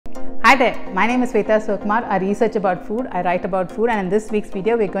Hi there, my name is Sweta Sokmar. I research about food, I write about food, and in this week's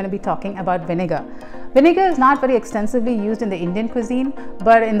video we're going to be talking about vinegar. Vinegar is not very extensively used in the Indian cuisine,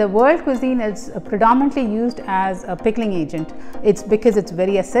 but in the world cuisine it's predominantly used as a pickling agent. It's because it's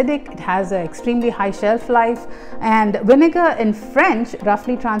very acidic, it has an extremely high shelf life, and vinegar in French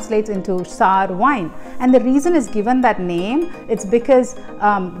roughly translates into sour wine. And the reason is given that name, it's because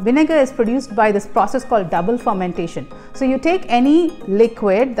vinegar is produced by this process called double fermentation. So you take any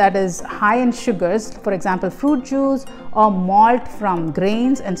liquid that is high in sugars, for example fruit juice or malt from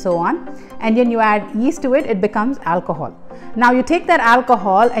grains and so on, and then you add yeast to it, it becomes alcohol. Now you take that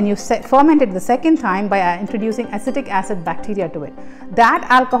alcohol and you ferment it the second time by introducing acetic acid bacteria to it. That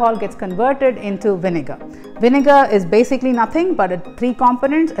alcohol gets converted into vinegar. Vinegar is basically nothing but three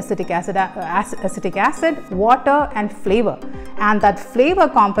components: acetic acid, water and flavor. And that flavor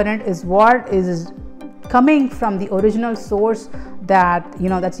component is what is coming from the original source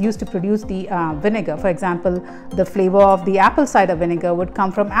that's used to produce the vinegar. For example, the flavor of the apple cider vinegar would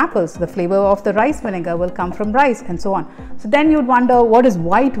come from apples, the flavor of the rice vinegar will come from rice, and so on. So then you'd wonder, what is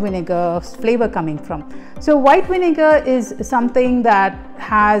white vinegar flavor coming from? So white vinegar is something that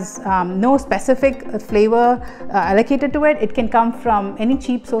has no specific flavor allocated to it. It can come from any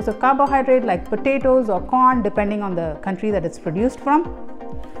cheap source of carbohydrate like potatoes or corn, depending on the country that it's produced from.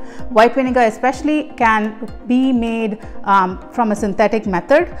 White vinegar especially can be made from a synthetic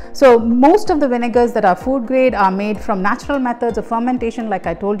method. So most of the vinegars that are food grade are made from natural methods of fermentation, like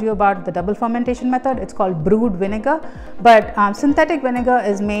I told you about the double fermentation method. It's called brewed vinegar. But synthetic vinegar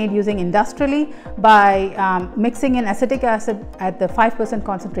is made using industrially by mixing in acetic acid at the 5%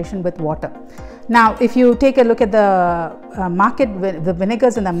 concentration with water. Now if you take a look at the the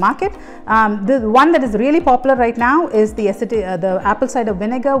vinegars in the market, the one that is really popular right now is the apple cider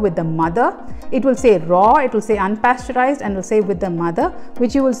vinegar with the mother. It will say raw, it will say unpasteurized, and will say with the mother,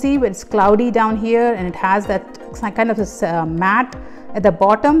 which you will see it's cloudy down here, and it has that kind of this mat at the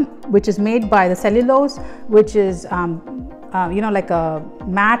bottom, which is made by the cellulose, which is like a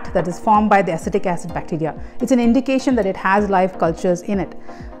mat that is formed by the acetic acid bacteria. It's an indication that it has live cultures in it.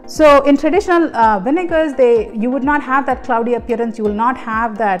 So in traditional vinegars, you would not have that cloudy appearance. You will not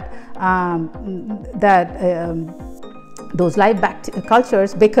have that those live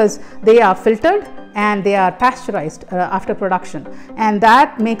cultures, because they are filtered and they are pasteurized after production, and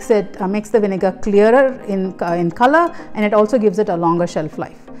that makes the vinegar clearer in color, and it also gives it a longer shelf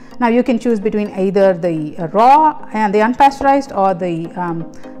life. Now you can choose between either the raw and the unpasteurized or the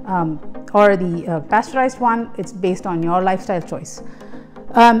pasteurized one. It's based on your lifestyle choice.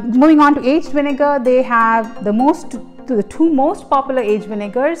 Moving on to aged vinegar, they have the two most popular aged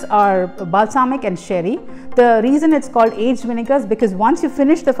vinegars are balsamic and sherry. The reason it's called aged vinegar is because once you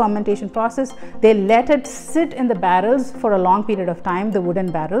finish the fermentation process, they let it sit in the barrels for a long period of time, the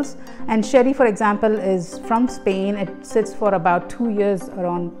wooden barrels. And sherry, for example, is from Spain. It sits for about 2 years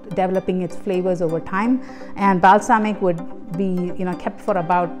around developing its flavors over time, and balsamic would be kept for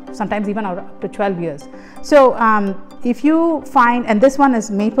about sometimes even up to 12 years. So if you find, and this one is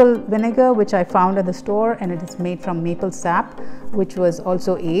maple vinegar, which I found in the store, and it is made from maple sap, which was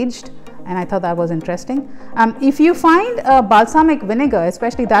also aged, and I thought that was interesting. If you find a balsamic vinegar,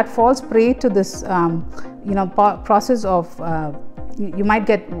 especially, that falls prey to this process of you might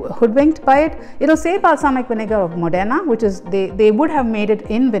get hoodwinked by it. It'll say balsamic vinegar of Modena, which is they would have made it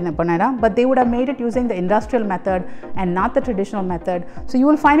in Modena, but they would have made it using the industrial method and not the traditional method. So you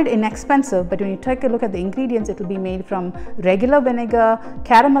will find it inexpensive, but when you take a look at the ingredients, it will be made from regular vinegar,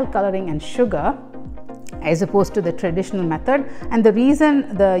 caramel coloring and sugar, as opposed to the traditional method. And the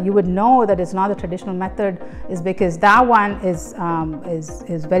reason you would know that it's not the traditional method is because that one is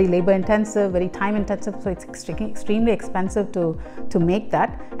very labor intensive, very time intensive, so it's extremely expensive to make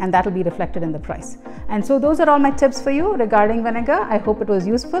that, and that will be reflected in the price. And so those are all my tips for you regarding vinegar. I hope it was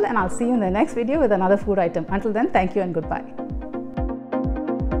useful, and I'll see you in the next video with another food item. Until then, thank you and goodbye.